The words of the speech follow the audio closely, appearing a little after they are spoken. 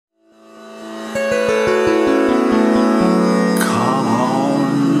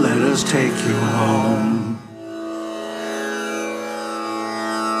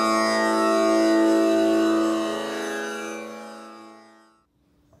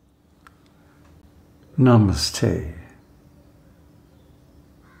Namaste.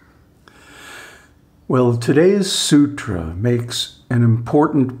 Well, today's sutra makes an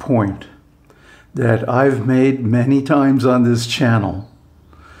important point that I've made many times on this channel,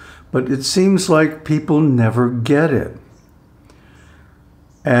 but it seems like people never get it.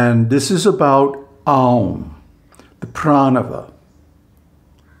 And this is about Aum, the Prāṇava.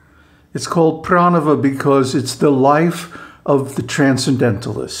 It's called Prāṇava because it's the life of the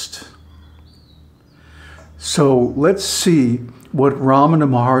transcendentalist. So let's see what Ramana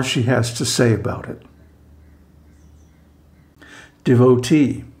Mahārṣi has to say about it.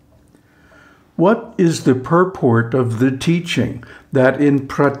 Devotee. What is the purport of the teaching that in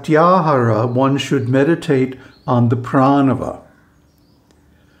pratyāhara one should meditate on the Prāṇava?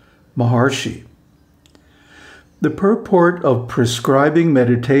 Mahārṣi. The purport of prescribing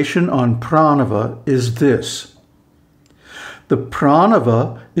meditation on Prāṇava is this. The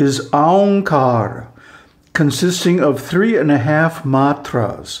Prāṇava is āūṁkāra, consisting of 3.5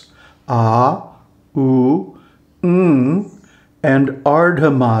 mātrās, ā, ū, and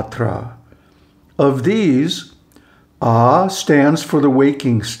ardha-mātrā. Of these, ā stands for the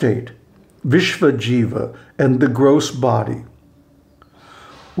waking state, Viśva-jīva, and the gross body.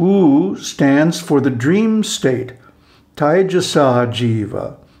 āū stands for the dream state,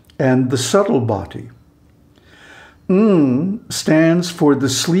 Taijasā-jīva, and the subtle body. Stands for the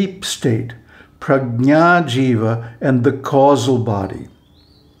sleep state, Prajñā-jīva, and the causal body.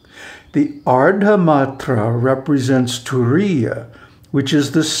 The ardha-mātrā represents turīya, which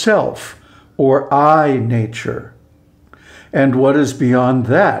is the self, or I nature. And what is beyond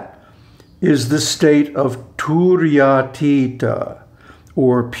that is the state of turīyātīta,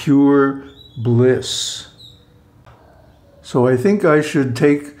 or pure bliss. So I think I should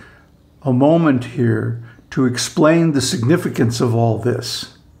take a moment here to explain the significance of all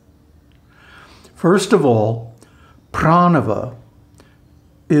this. First of all, Prāṇava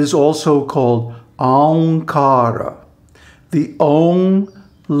is also called āūṁkāra, the Om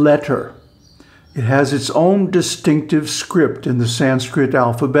letter. It has its own distinctive script in the Sanskrit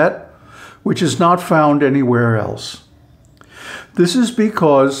alphabet, which is not found anywhere else. This is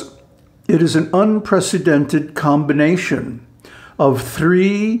because it is an unprecedented combination of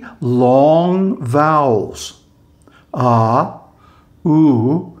 3 long vowels, a,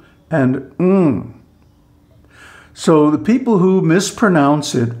 u, and So the people who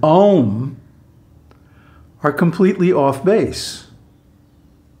mispronounce it, Om, are completely off base.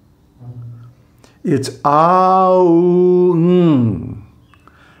 It's āūṁ,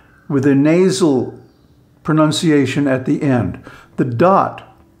 with a nasal pronunciation at the end. The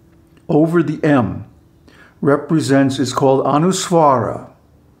dot over the M represents, it's called anusvara.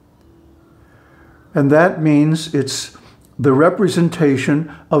 And that means it's the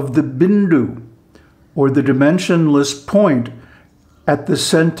representation of the bindu, or the dimensionless point at the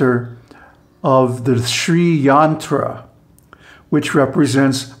center of the Sri Yantra, which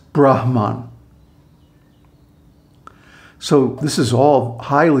represents Brahman. So this is all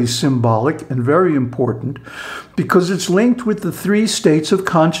highly symbolic and very important because it's linked with the 3 states of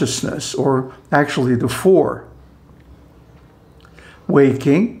consciousness, or actually the 4.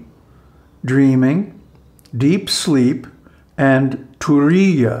 Waking, dreaming, deep sleep, and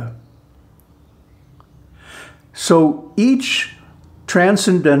turīya. So each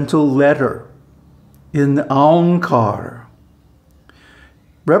transcendental letter in the āūṁkāra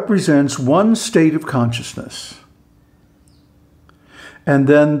represents one state of consciousness. And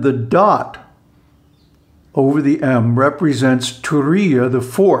then the dot over the M represents turīya, the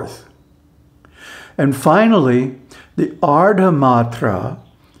 4th. And finally, the ardha-mātrā,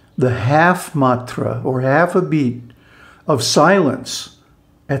 the half mātrā, or half a beat of silence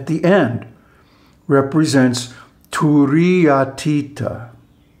at the end, represents turīyātīta.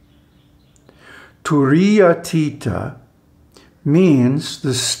 Turīyātīta means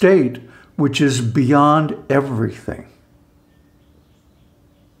the state which is beyond everything.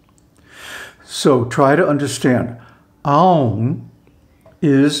 So try to understand. Aum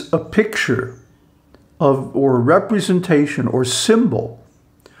is a picture of, or representation, or symbol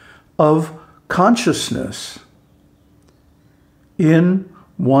of consciousness in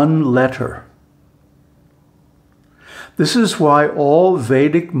one letter. This is why all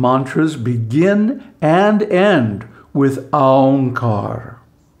Vedic mantras begin and end with āūṁkāra.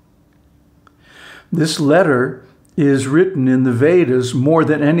 This letter is written in the Vedas more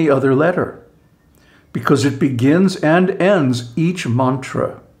than any other letter, because it begins and ends each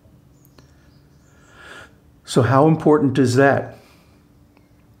mantra. So how important is that?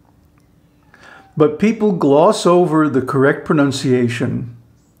 But people gloss over the correct pronunciation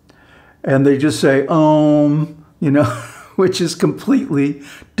and they just say Om, which is completely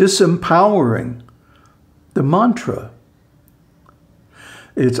disempowering the mantra.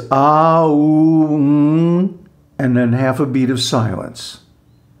 It's āūṁ, and then half a beat of silence.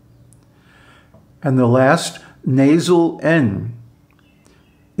 And the last nasal N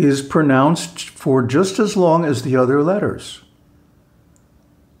is pronounced for just as long as the other letters.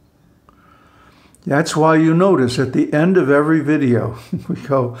 That's why you notice at the end of every video, we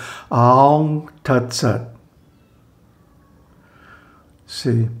go āūṁ tatsat.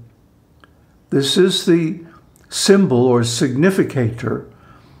 See, this is the symbol or significator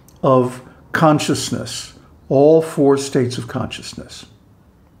of consciousness, all four states of consciousness.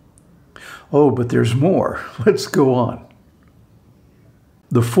 Oh, but there's more. Let's go on.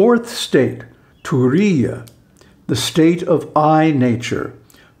 The fourth state, turīya, the state of I nature,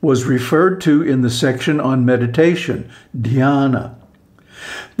 was referred to in the section on meditation, dhyāna.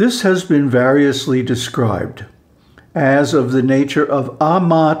 This has been variously described as of the nature of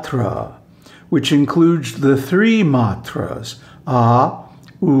amātrā, which includes the three mātrās, a,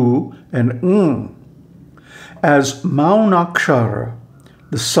 u, and as maunakshara,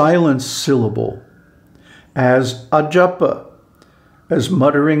 the silent syllable, as ajapa, as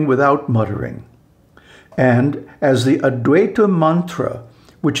muttering without muttering, and as the Advaita-mantra,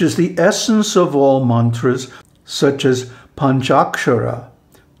 which is the essence of all mantras, such as panchakshara,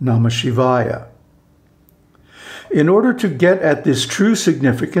 nama śivāya. In order to get at this true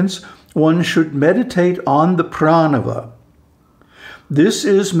significance, one should meditate on the Prāṇava. This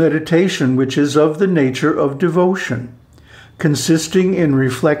is meditation which is of the nature of devotion, consisting in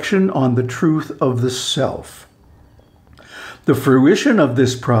reflection on the truth of the self. The fruition of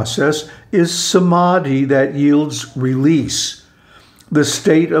this process is samādhi that yields release, the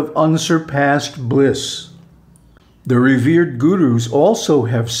state of unsurpassed bliss. The revered gurus also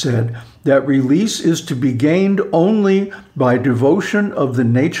have said that release is to be gained only by devotion of the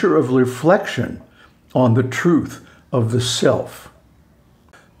nature of reflection on the truth of the self.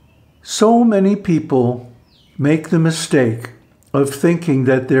 So many people make the mistake of thinking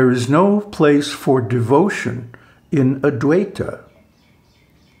that there is no place for devotion in Advaita.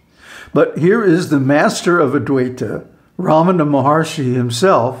 But here is the master of Advaita, Ramana Mahārṣi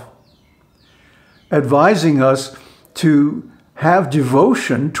himself, advising us to have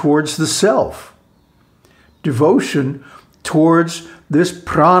devotion towards the self, devotion towards this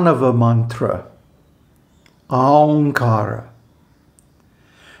Prāṇava mantra, āūṁkāra.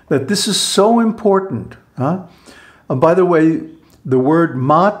 That this is so important. And by the way, the word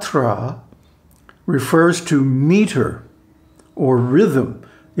mātrā refers to meter or rhythm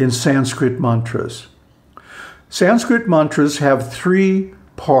in Sanskrit mantras. Sanskrit mantras have three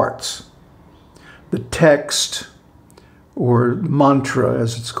parts: the text, or mantra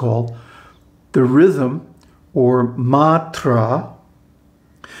as it's called, the rhythm, or mātrā,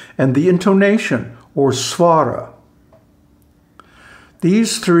 and the intonation, or svara.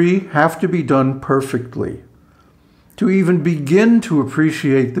 These three have to be done perfectly to even begin to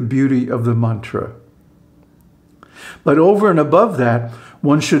appreciate the beauty of the mantra. But over and above that,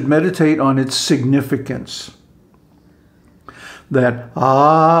 one should meditate on its significance. That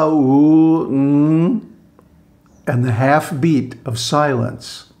a, u, and the half beat of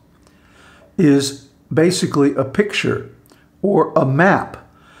silence is basically a picture or a map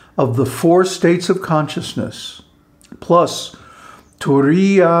of the four states of consciousness, plus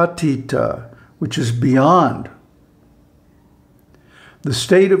turīyātīta, which is beyond, the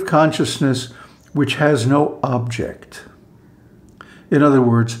state of consciousness which has no object. In other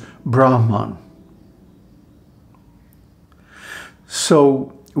words, Brahman.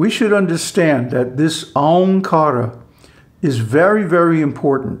 So we should understand that this āūṁkāra is very, very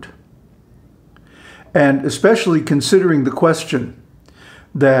important. And especially considering the question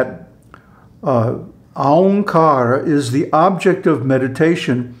that āūṁkāra is the object of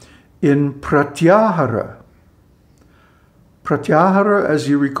meditation in pratyāhara. Pratyāhara, as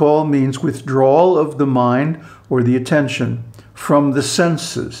you recall, means withdrawal of the mind or the attention from the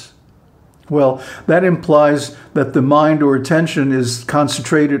senses. Well, that implies that the mind or attention is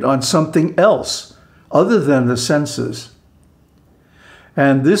concentrated on something else other than the senses.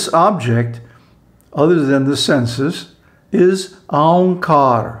 And this object, other than the senses, is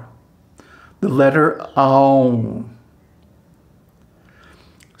āūṁkāra, the letter āūṁ.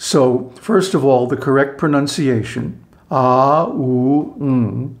 So, first of all, the correct pronunciation, a,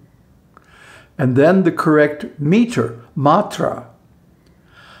 u, and then the correct meter, mātrā,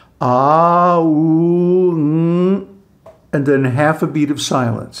 a, u, and then half a beat of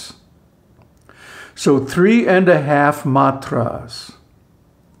silence. So 3.5 mātrās.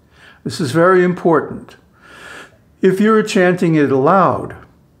 This is very important. If you're chanting it aloud,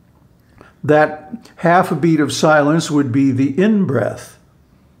 that half a beat of silence would be the in-breath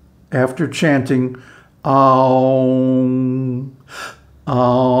after chanting āūṁ,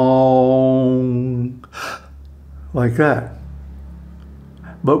 āūṁ, like that.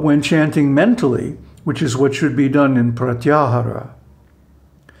 But when chanting mentally, which is what should be done in pratyāhara,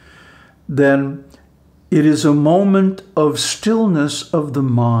 then it is a moment of stillness of the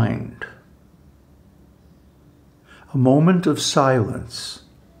mind, a moment of silence.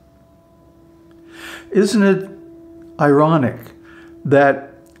 Isn't it ironic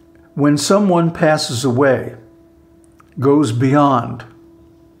that when someone passes away, goes beyond,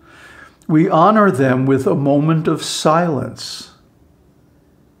 we honor them with a moment of silence?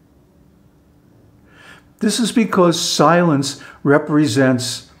 This is because silence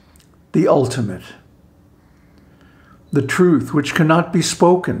represents the ultimate, the truth which cannot be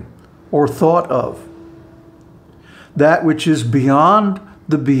spoken or thought of, that which is beyond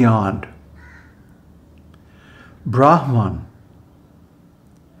the beyond. Brahman,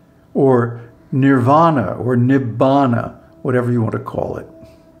 or nirvana, or nibbana, whatever you want to call it,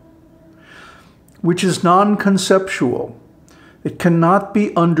 which is non-conceptual. It cannot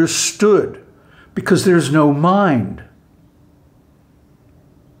be understood because there's no mind.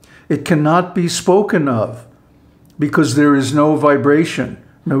 It cannot be spoken of because there is no vibration,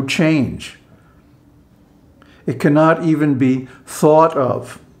 no change. It cannot even be thought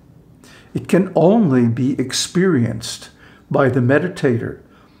of. It can only be experienced by the meditator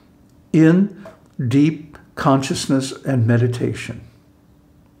in deep consciousness and meditation.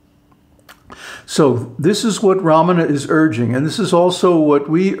 So this is what Ramana is urging, and this is also what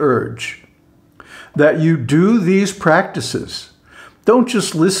we urge, that you do these practices. Don't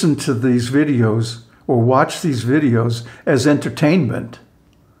just listen to these videos or watch these videos as entertainment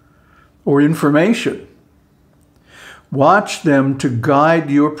or information. Watch them to guide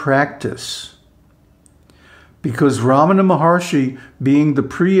your practice. Because Ramana Mahārṣi, being the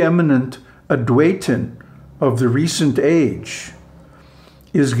preeminent Advaitin of the recent age,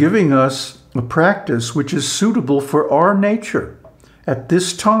 is giving us a practice which is suitable for our nature at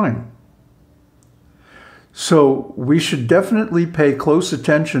this time. So we should definitely pay close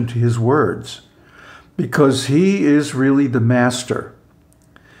attention to his words, because he is really the master.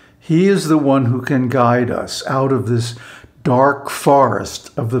 He is the one who can guide us out of this dark forest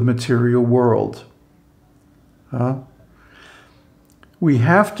of the material world. We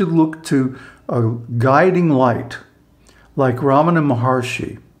have to look to a guiding light like Ramana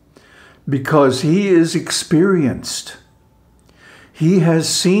Mahārṣi, because he is experienced. He has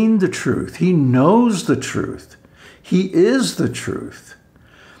seen the truth. He knows the truth. He is the truth.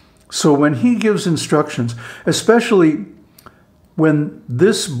 So when he gives instructions, especially when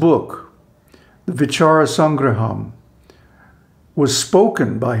this book, the Vichāra-saṅgraham, was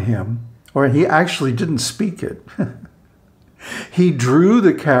spoken by him, or he actually didn't speak it. He drew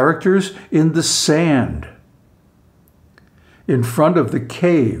the characters in the sand in front of the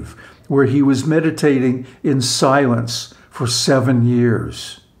cave where he was meditating in silence for 7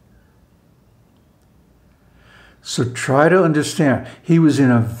 years. So try to understand, he was in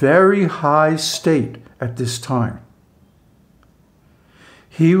a very high state at this time.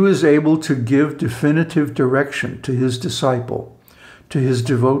 He was able to give definitive direction to his disciple, to his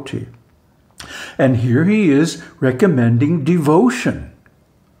devotee. And here he is recommending devotion.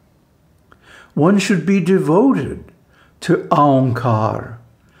 One should be devoted to āūṁkāra.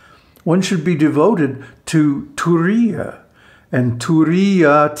 One should be devoted to turīya and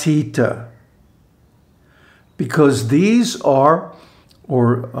turīyātīta, because these are,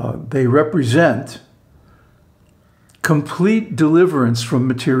 they represent, complete deliverance from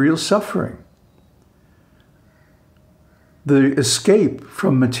material suffering, the escape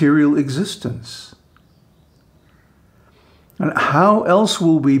from material existence. And how else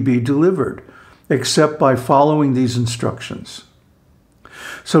will we be delivered except by following these instructions?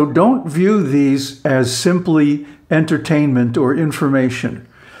 So don't view these as simply entertainment or information.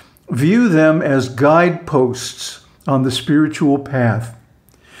 View them as guideposts on the spiritual path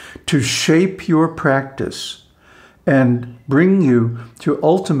to shape your practice and bring you to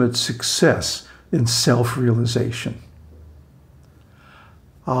ultimate success in self-realization.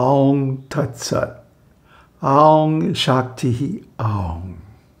 Aum Tat Sat. Aum Shakti Aum.